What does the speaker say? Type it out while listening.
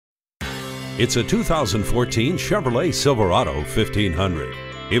It's a 2014 Chevrolet Silverado 1500.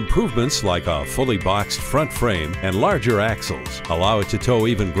 Improvements like a fully boxed front frame and larger axles allow it to tow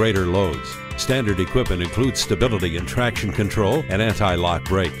even greater loads. Standard equipment includes stability and traction control and anti-lock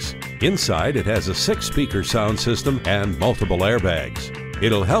brakes. Inside, it has a 6-speaker sound system and multiple airbags.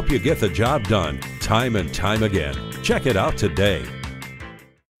 It'll help you get the job done time and time again. Check it out today.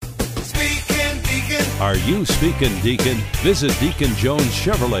 Are you speaking Deacon? Visit Deacon Jones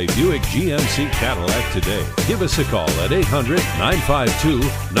Chevrolet Buick GMC Cadillac today. Give us a call at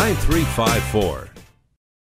 800-952-9354.